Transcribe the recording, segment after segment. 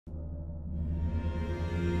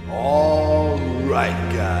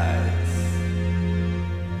Alright guys,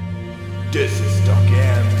 this is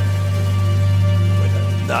Docm with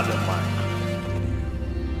another Minecraft.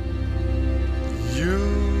 You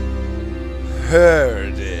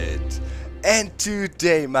heard it. And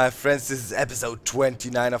today, my friends, this is episode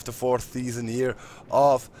 29 of the 4th season here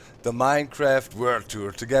of the Minecraft World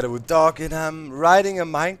Tour together with Doc, and I'm riding a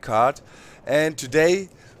minecart, and today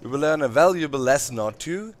we will learn a valuable lesson or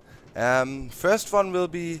two. First one will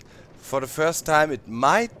be, for the first time, it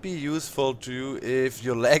might be useful to you if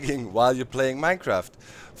you're lagging while you're playing Minecraft.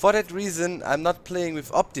 For that reason, I'm not playing with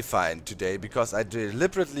Optifine today, because I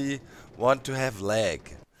deliberately want to have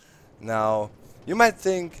lag. Now, you might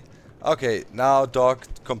think, okay, now Doc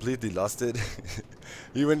completely lost it.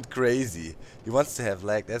 He went crazy. He wants to have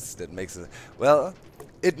lag. That makes it. Well,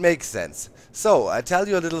 it makes sense. So I tell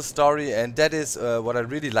you a little story, and that is what I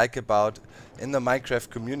really like about in the Minecraft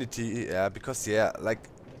community. Because like,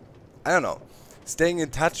 I don't know, staying in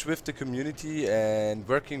touch with the community and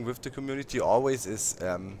working with the community always is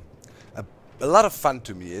a lot of fun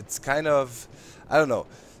to me. It's kind of, I don't know.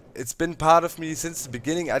 It's been part of me since the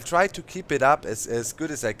beginning. I try to keep it up as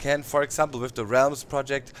good as I can, for example with the Realms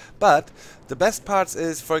project. But the best parts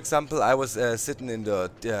is, for example, I was sitting in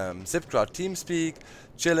the ZipKrowd TeamSpeak,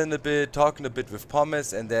 chilling a bit, talking a bit with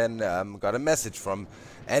Pommes, and then got a message from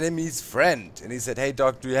enemy's friend, and he said, "Hey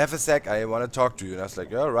Doc, do you have a sec? I want to talk to you." And I was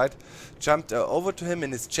like, "Alright." Jumped over to him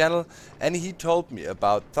in his channel, and he told me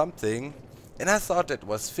about something, and I thought it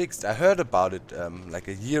was fixed. I heard about it like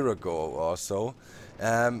a year ago or so.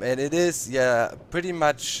 And it is, yeah, pretty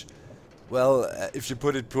much, well, if you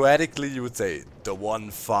put it poetically, you would say the one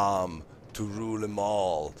farm to rule them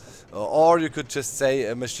all. Or you could just say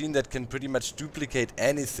a machine that can pretty much duplicate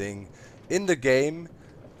anything in the game,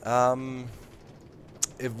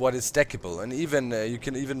 if what is stackable. And even you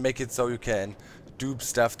can even make it so you can dupe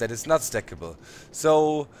stuff that is not stackable.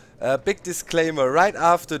 So, big disclaimer, right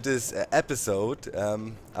after this episode,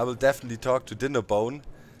 I will definitely talk to Dinnerbone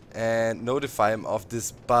and notify him of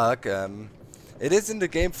this bug. It is in the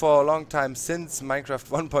game for a long time, since Minecraft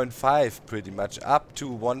 1.5 pretty much, up to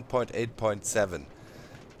 1.8.7.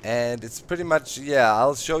 And it's pretty much, yeah,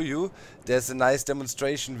 I'll show you. There's a nice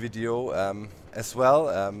demonstration video as well.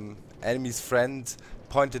 Enemy's friend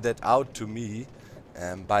pointed that out to me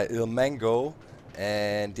by Mango.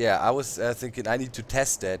 And yeah, I was thinking I need to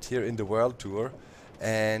test that here in the World Tour.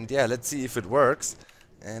 And yeah, let's see if it works.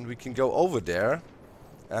 And we can go over there.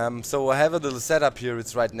 So I have a little setup here.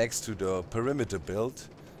 It's right next to the perimeter build,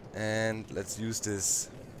 and let's use this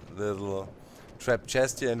little trap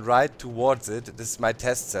chest here and ride towards it. This is my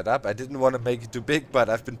test setup. I didn't want to make it too big, but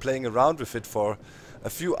I've been playing around with it for a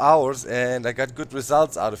few hours and I got good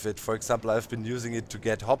results out of it. For example, I've been using it to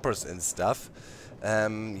get hoppers and stuff.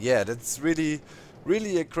 Yeah, that's really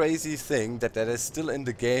a crazy thing that is still in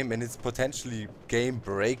the game, and it's potentially game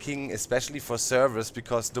breaking, especially for servers,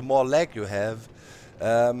 because the more lag you have,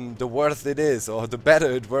 the worse it is, or the better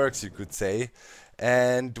it works, you could say.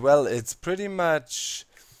 And well, it's pretty much,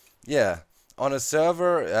 yeah, on a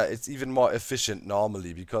server it's even more efficient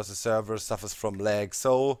normally, because the server suffers from lag.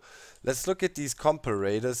 So let's look at these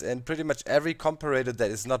comparators, and pretty much every comparator that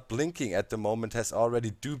is not blinking at the moment has already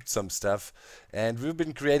duped some stuff, and we've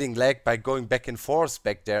been creating lag by going back and forth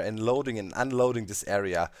back there and loading and unloading this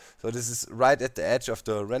area. So this is right at the edge of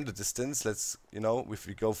the render distance. Let's, you know, if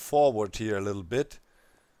we go forward here a little bit,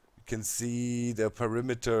 can see the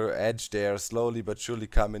perimeter edge there slowly but surely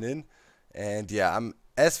coming in. And yeah, I'm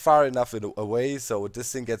as far enough away so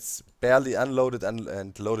this thing gets barely unloaded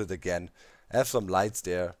and loaded again. I have some lights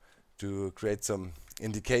there to create some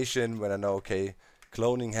indication when I know, okay,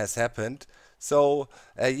 cloning has happened. So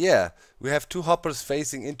yeah, we have two hoppers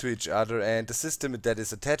facing into each other, and the system that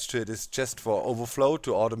is attached to it is just for overflow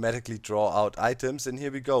to automatically draw out items. And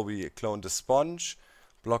here we go, we cloned a sponge,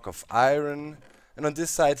 block of iron, and on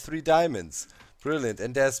this side 3 diamonds. Brilliant.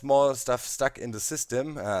 And there's more stuff stuck in the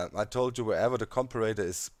system. I told you, wherever the comparator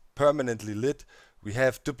is permanently lit, we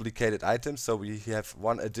have duplicated items. So we have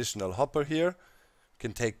one additional hopper here. We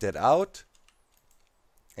can take that out.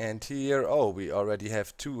 And here, oh, we already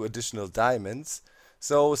have 2 additional diamonds.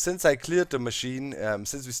 So since I cleared the machine,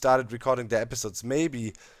 since we started recording the episodes,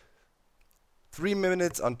 maybe 3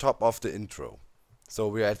 minutes on top of the intro. So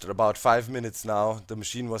we're at about 5 minutes now. The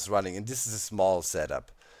machine was running, and this is a small setup.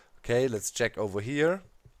 Okay, let's check over here.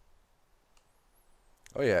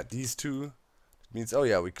 Oh yeah, these two. It means, oh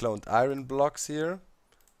yeah, we cloned iron blocks here.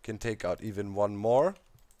 Can take out even one more.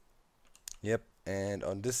 Yep, and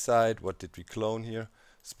on this side, what did we clone here?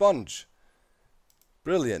 Sponge.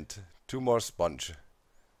 Brilliant. 2 more sponge.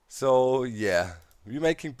 So yeah, we're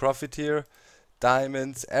making profit here.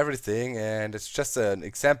 diamonds, everything, and it's just an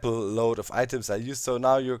example load of items I used. So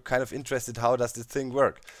now you're kind of interested, how does this thing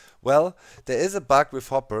work? Well, there is a bug with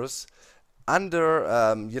hoppers. Under,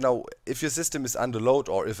 if your system is under load,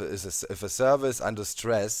 or if a server is under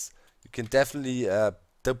stress, you can definitely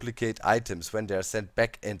duplicate items when they are sent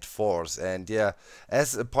back and forth. And yeah,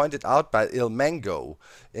 as pointed out by Il Mango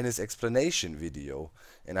in his explanation video,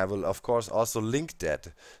 and I will of course also link that,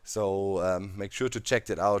 so make sure to check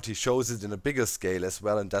that out. He shows it in a bigger scale as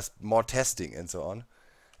well and does more testing and so on.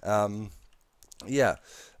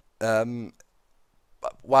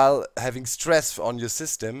 While having stress on your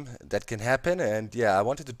system, that can happen, and yeah, I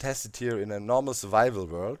wanted to test it here in a normal survival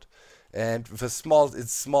world, and with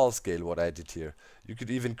it's small scale what I did here. You could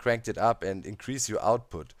even crank it up and increase your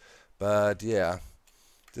output, but yeah,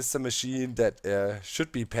 this is a machine that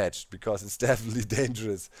should be patched, because it's definitely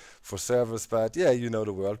dangerous for servers. But yeah, you know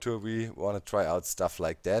the world tour, we want to try out stuff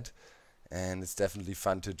like that, and it's definitely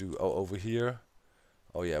fun to do. Oh, over here,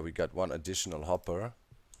 oh yeah, we got one additional hopper.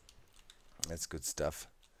 That's good stuff.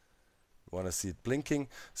 Want to see it blinking,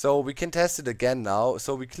 so we can test it again now.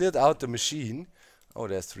 So we cleared out the machine. Oh,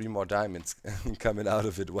 there's 3 more diamonds coming out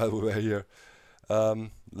of it while we were here.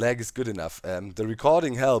 Lag is good enough. The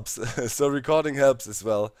recording helps, so recording helps as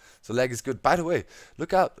well. So lag is good. By the way,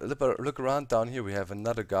 look out, look around down here. We have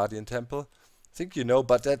another Guardian temple. I think you know,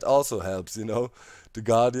 but that also helps. You know, the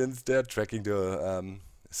Guardians, they're tracking the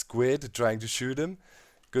squid, trying to shoot him.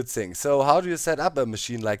 Good thing. So how do you set up a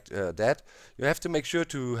machine like that? You have to make sure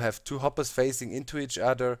to have 2 hoppers facing into each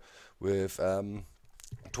other with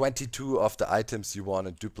 22 of the items you want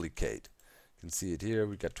to duplicate. You can see it here.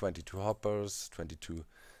 We got 22 hoppers, 22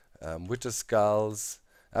 wither skulls.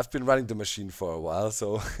 I've been running the machine for a while,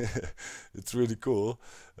 so it's really cool.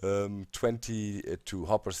 22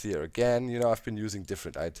 hoppers here again. You know, I've been using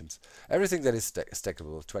different items. Everything that is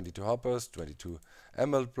stackable. 22 hoppers, 22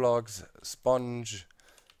 emerald blocks, sponge,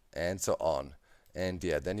 and so on. And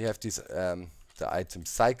yeah, then you have these the item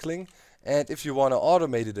cycling, and if you want to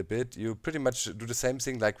automate it a bit, you pretty much do the same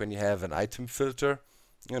thing like when you have an item filter.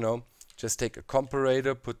 You know, just take a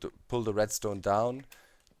comparator, pull the redstone down,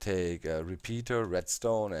 take a repeater,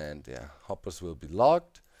 redstone, and yeah, hoppers will be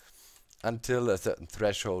logged until a certain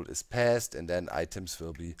threshold is passed, and then items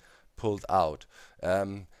will be pulled out.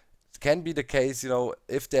 Can be the case, you know,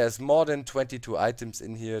 if there's more than 22 items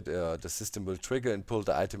in here, the system will trigger and pull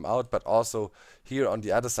the item out, but also here on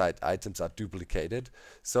the other side items are duplicated.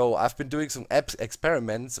 So I've been doing some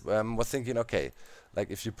experiments. Was thinking, okay, like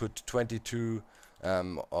if you put 22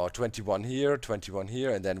 or 21 here,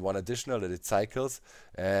 and then 1 additional, that it cycles,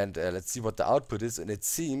 and let's see what the output is. And it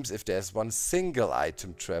seems if there's one single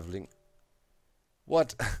item traveling,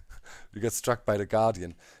 what? We got struck by the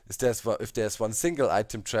Guardian. If there's one single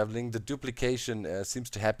item traveling, the duplication seems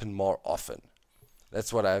to happen more often.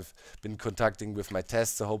 That's what I've been contacting with my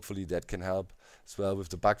tests, so hopefully that can help as well with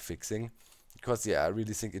the bug fixing. Because yeah, I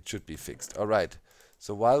really think it should be fixed. Alright,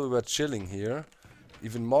 so while we were chilling here,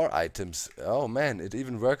 even more items. Oh man, it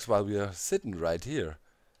even works while we are sitting right here.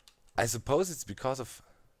 I suppose it's because of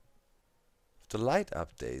the light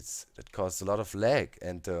updates that caused a lot of lag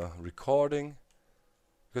and recording.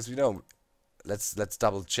 Because we know, let's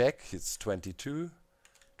double check. It's 22,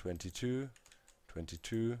 22,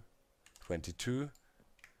 22, 22.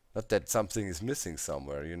 Not that something is missing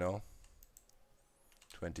somewhere, you know.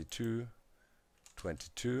 22,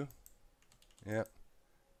 22. Yeah.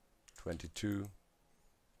 22,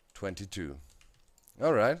 22.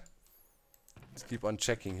 Alright. Let's keep on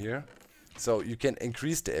checking here. So you can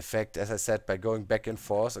increase the effect, as I said, by going back and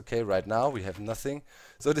forth. Okay, right now we have nothing.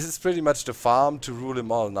 So this is pretty much the farm to rule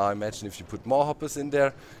them all. Now imagine if you put more hoppers in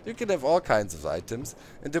there, you can have all kinds of items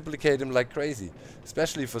and duplicate them like crazy.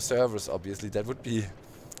 Especially for servers, obviously. That would be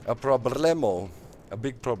a problemo. A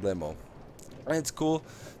big problemo. And it's cool.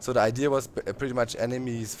 So the idea was pretty much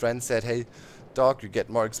enemy's friend said, hey, Doc, you get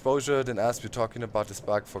more exposure than us. We're talking about this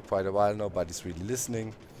bug for quite a while. Nobody's really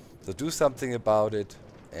listening. So do something about it.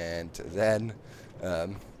 And then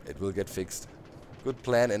it will get fixed. Good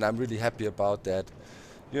plan, and I'm really happy about that.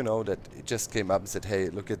 You know, that it just came up and said, hey,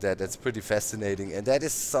 look at that, that's pretty fascinating. And that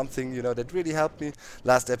is something, you know, that really helped me.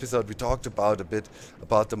 Last episode we talked about a bit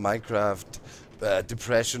about the Minecraft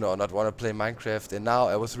depression, or not want to play Minecraft, and now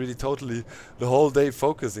I was really totally the whole day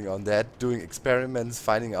focusing on that, doing experiments,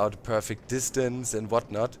 finding out the perfect distance and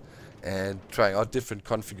whatnot, and trying out different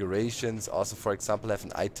configurations. Also, for example,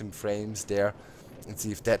 having item frames there and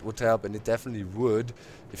see if that would help, and it definitely would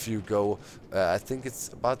if you go I think it's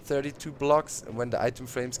about 32 blocks when the item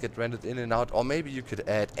frames get rendered in and out. Or maybe you could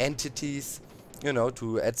add entities, you know,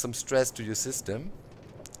 to add some stress to your system.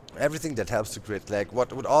 Everything that helps to create lag.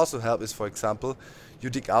 What would also help is, for example, you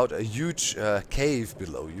dig out a huge cave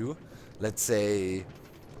below you. Let's say,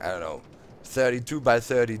 I don't know, 32 by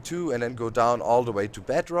 32, and then go down all the way to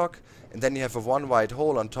bedrock. And then you have a one wide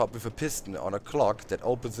hole on top with a piston on a clock that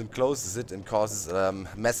opens and closes it and causes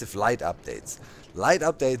massive light updates. Light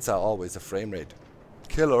updates are always a frame rate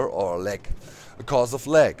killer or a cause of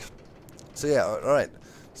lag. So yeah, alright.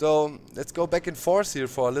 So let's go back and forth here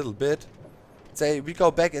for a little bit. Say we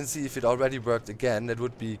go back and see if it already worked again. That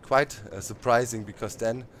would be quite surprising, because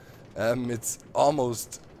then it's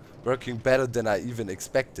almost working better than I even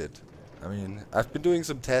expected. I mean, I've been doing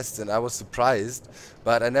some tests and I was surprised,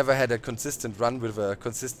 but I never had a consistent run with a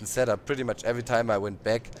consistent setup. Pretty much every time I went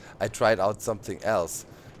back, I tried out something else.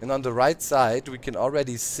 And on the right side, we can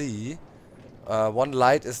already see one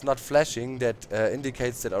light is not flashing. That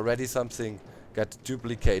indicates that already something got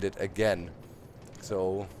duplicated again.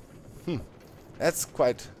 So, that's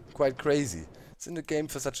quite crazy. It's in the game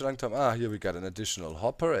for such a long time. Ah, here we got an additional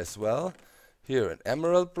hopper as well. Here, an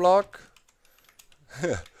emerald block.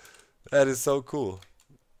 That is so cool.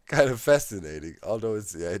 Kind of fascinating. Although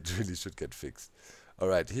it's, yeah, it really should get fixed.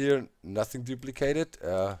 Alright, here, nothing duplicated.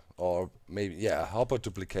 Or maybe, yeah, a hopper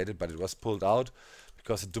duplicated, but it was pulled out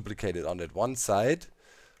because it duplicated on that one side.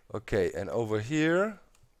 Okay, and over here,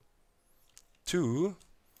 two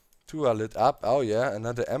are lit up. Oh yeah,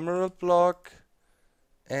 another emerald block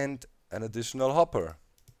and an additional hopper.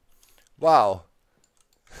 Wow.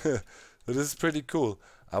 This is pretty cool.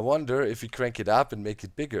 I wonder if we crank it up and make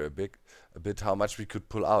it bigger a bit, how much we could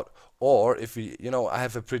pull out. Or if we, you know, I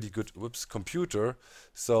have a pretty good computer,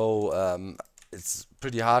 so it's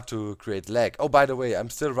pretty hard to create lag. Oh, by the way, I'm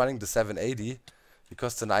still running the 780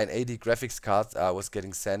 because the 980 graphics card I was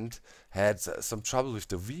getting sent had some trouble with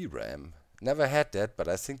the VRAM. Never had that, but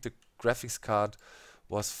I think the graphics card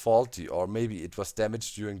was faulty, or maybe it was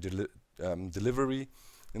damaged during delivery.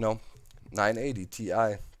 You know, 980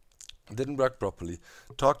 Ti didn't work properly.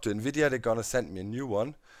 Talked to Nvidia, they're gonna send me a new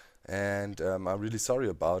one, and I'm really sorry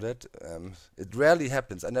about it. It rarely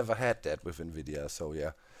happens. I never had that with Nvidia, so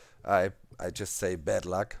yeah, I just say bad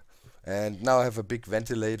luck. And now I have a big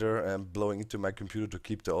ventilator blowing into my computer to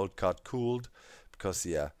keep the old card cooled, because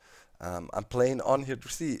yeah, I'm playing on here.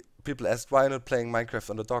 See, people ask why I'm not playing Minecraft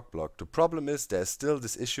on the dock block. The problem is there's still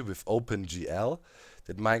this issue with OpenGL,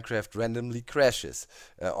 that Minecraft randomly crashes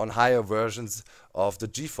on higher versions of the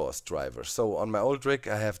GeForce driver. So on my old rig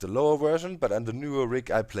I have the lower version, but on the newer rig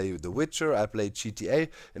I play The Witcher, I play GTA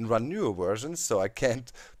and run newer versions, so I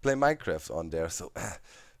can't play Minecraft on there. So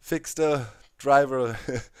fix the driver.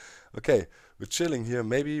 Okay, we're chilling here.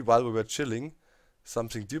 Maybe while we were chilling,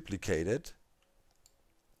 something duplicated.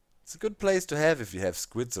 It's a good place to have if you have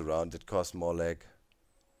squids around that cause more lag.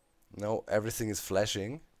 No, everything is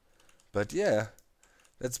flashing. But yeah,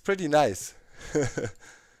 that's pretty nice.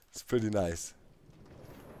 It's pretty nice.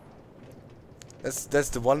 That's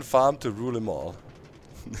the one farm to rule them all.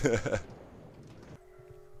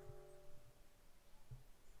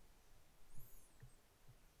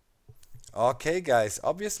 Okay guys,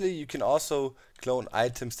 obviously you can also clone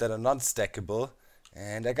items that are non-stackable.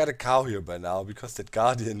 And I got a cow here by now, because that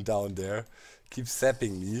guardian down there keeps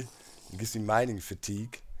zapping me and gives me mining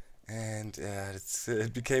fatigue. And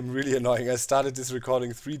it became really annoying. I started this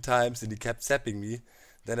recording 3 times and he kept zapping me.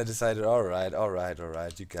 Then I decided, alright,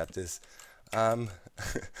 you got this. I'm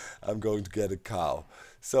going to get a cow.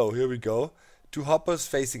 So here we go. 2 hoppers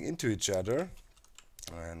facing into each other.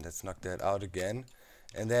 And let's knock that out again.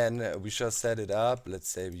 And then we shall set it up. Let's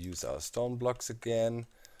say we use our stone blocks again.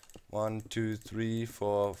 1, 2, 3,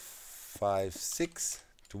 4, 5, 6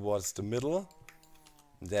 towards the middle.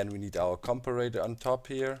 And then we need our comparator on top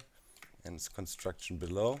here. And its construction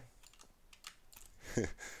below.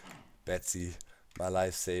 Betsy, my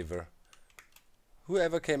lifesaver.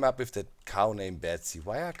 Whoever came up with that cow named Betsy?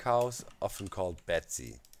 Why are cows often called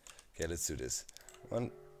Betsy? Okay, let's do this.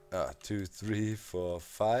 1, 2, 3, 4,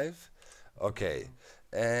 5. Okay,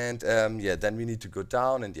 and yeah, then we need to go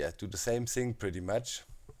down and yeah, do the same thing pretty much.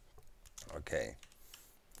 Okay,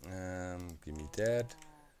 give me that.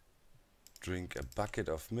 Drink a bucket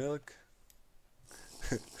of milk.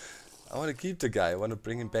 I want to keep the guy. I want to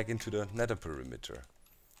bring him back into the nether perimeter.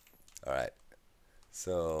 Alright.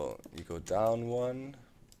 So, you go down 1.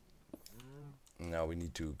 Now we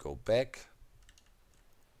need to go back.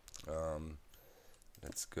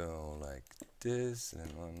 Let's go like this.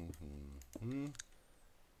 And 1.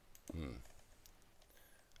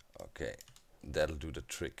 Okay. That'll do the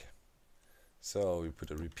trick. So, we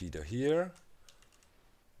put a repeater here.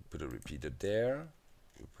 Put a repeater there.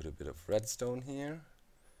 We put a bit of redstone here.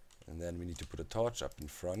 And then we need to put a torch up in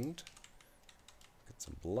front.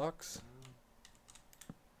 some blocks.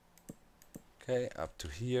 Okay, up to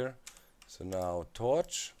here. So now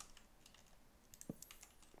torch.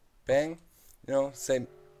 Bang. You know, same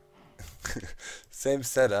same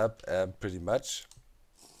setup, pretty much.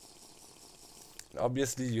 And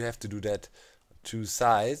obviously you have to do that on 2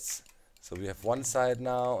 sides. So we have one side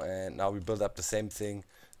now, and now we build up the same thing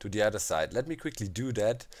to the other side. Let me quickly do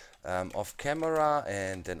that off camera,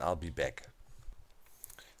 and then I'll be back.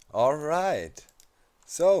 Alright,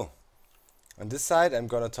 so on this side I'm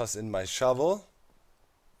gonna toss in my shovel.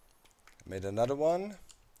 Made another one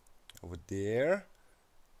over there.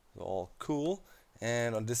 All cool.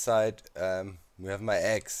 And on this side we have my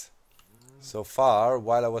axe. So far,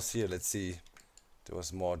 while I was here, let's see, there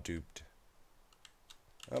was more duped.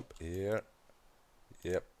 Up here.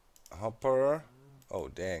 Yep. Hopper. Oh,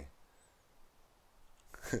 dang.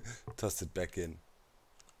 Tossed it back in.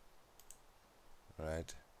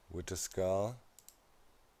 Right. With the skull.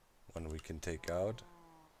 One we can take out.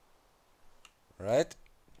 Right.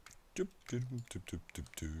 Doop, doop, doop, doop, doop,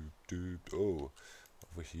 doop, doop. Oh,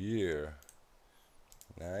 over here.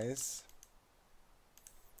 Nice.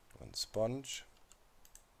 One sponge.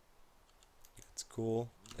 That's cool.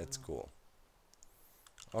 That's cool.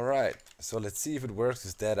 Alright, so let's see if it works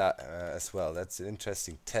with that as well. That's an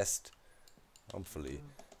interesting test. Hopefully.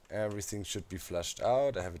 Everything should be flushed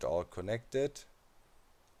out. I have it all connected.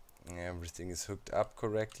 Everything is hooked up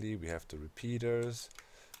correctly. We have the repeaters.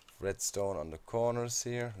 Redstone on the corners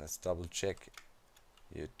here. Let's double check.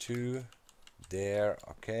 Here too. There.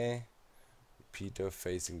 Okay. Repeater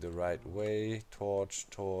facing the right way. Torch,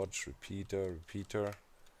 torch, repeater, repeater.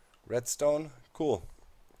 Redstone. Cool.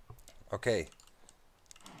 Okay.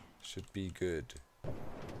 Should be good.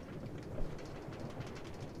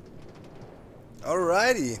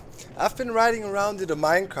 Alrighty, I've been riding around in a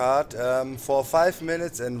minecart for 5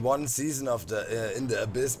 minutes and 1 season of the In the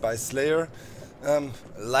Abyss by Slayer,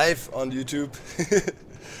 live on YouTube.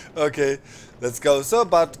 Okay, let's go. So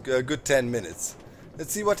about a good 10 minutes.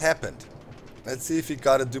 Let's see what happened. Let's see if we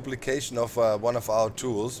got a duplication of one of our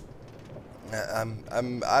tools.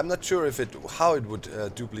 I'm not sure if how it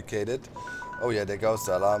would duplicate it. Oh yeah, there goes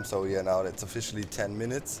the alarm. So yeah, now it's officially 10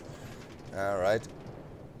 minutes. All right.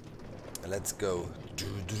 Let's go.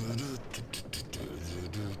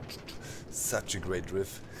 Such a great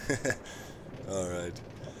riff. Alright.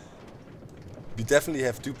 We definitely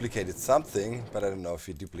have duplicated something, but I don't know if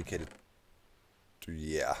we duplicated.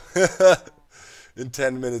 Yeah. In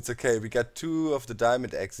 10 minutes. Okay, we got 2 of the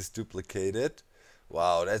diamond axes duplicated.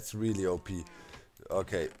 Wow, that's really OP.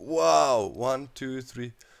 Okay. Wow. 1, 2,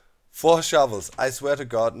 3, 4 shovels. I swear to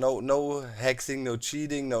God, no hexing, no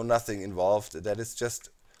cheating, no nothing involved. That is just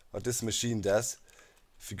what this machine does.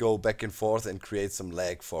 If you go back and forth and create some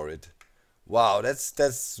lag for it. Wow,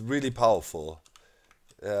 that's really powerful.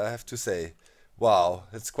 I have to say. Wow,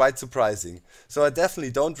 it's quite surprising. So I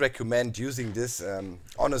definitely don't recommend using this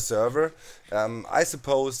on a server. I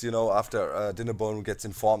suppose, you know, after Dinnerbone gets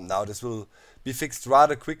informed now, this will be fixed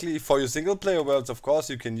rather quickly. For your single player worlds, of course,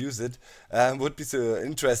 you can use it. Would be so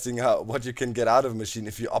interesting what you can get out of a machine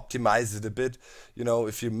if you optimize it a bit. You know,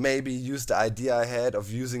 if you maybe use the idea I had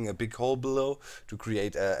of using a big hole below to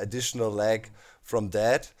create additional lag from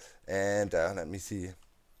that. And let me see.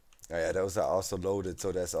 Oh yeah, those are also loaded.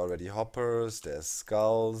 So there's already hoppers, there's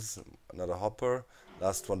skulls, another hopper,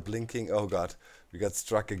 last one blinking. Oh god, we got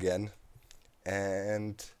struck again.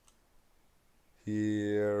 And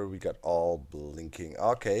here we got all blinking.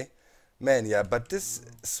 Okay, man, yeah, but this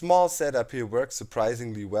small setup here works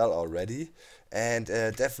surprisingly well already. And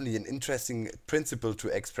definitely an interesting principle to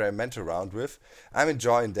experiment around with. I'm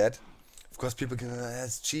enjoying that. Of course, people can,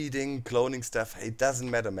 it's cheating, cloning stuff. It doesn't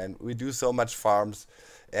matter, man. We do so much farms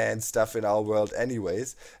and stuff in our world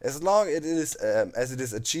anyways. As long as it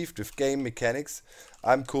is achieved with game mechanics,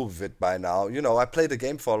 I'm cool with it by now. You know, I played the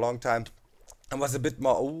game for a long time. I was a bit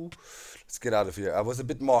more, let's get out of here. I was a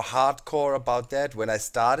bit more hardcore about that when I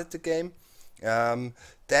started the game. Then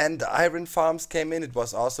the iron farms came in. It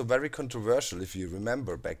was also very controversial, if you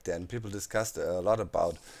remember back then. People discussed a lot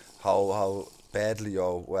about how badly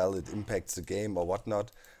or well it impacts the game or whatnot,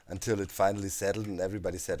 until it finally settled and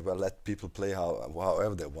everybody said, well, let people play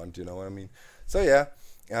however they want, you know what I mean? So yeah,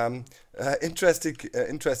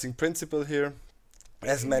 interesting principle here.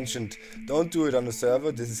 As mentioned, don't do it on a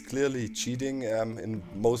server. This is clearly cheating in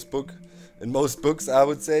most books, I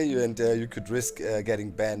would say, and you could risk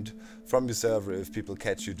getting banned from your server if people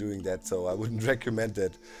catch you doing that, so I wouldn't recommend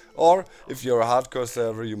that. Or if you're a hardcore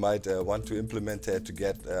server, you might want to implement that to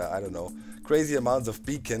get, I don't know, crazy amounts of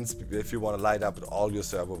beacons if you want to light up all your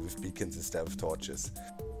server with beacons instead of torches.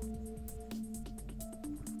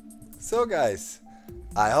 So guys,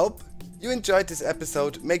 I hope you enjoyed this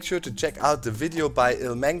episode. Make sure to check out the video by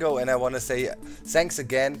Ilmango, and I want to say thanks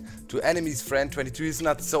again to Enemy's Friend 22. He's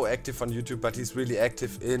not so active on YouTube, but he's really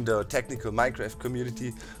active in the technical Minecraft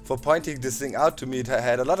community, for pointing this thing out to me. I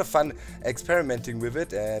had a lot of fun experimenting with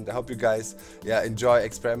it, and I hope you guys enjoy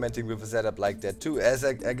experimenting with a setup like that too. As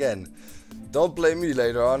again, don't blame me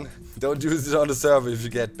later on. Don't use it on the server if you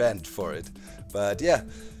get banned for it. But yeah,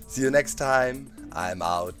 see you next time. I'm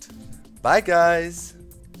out. Bye guys.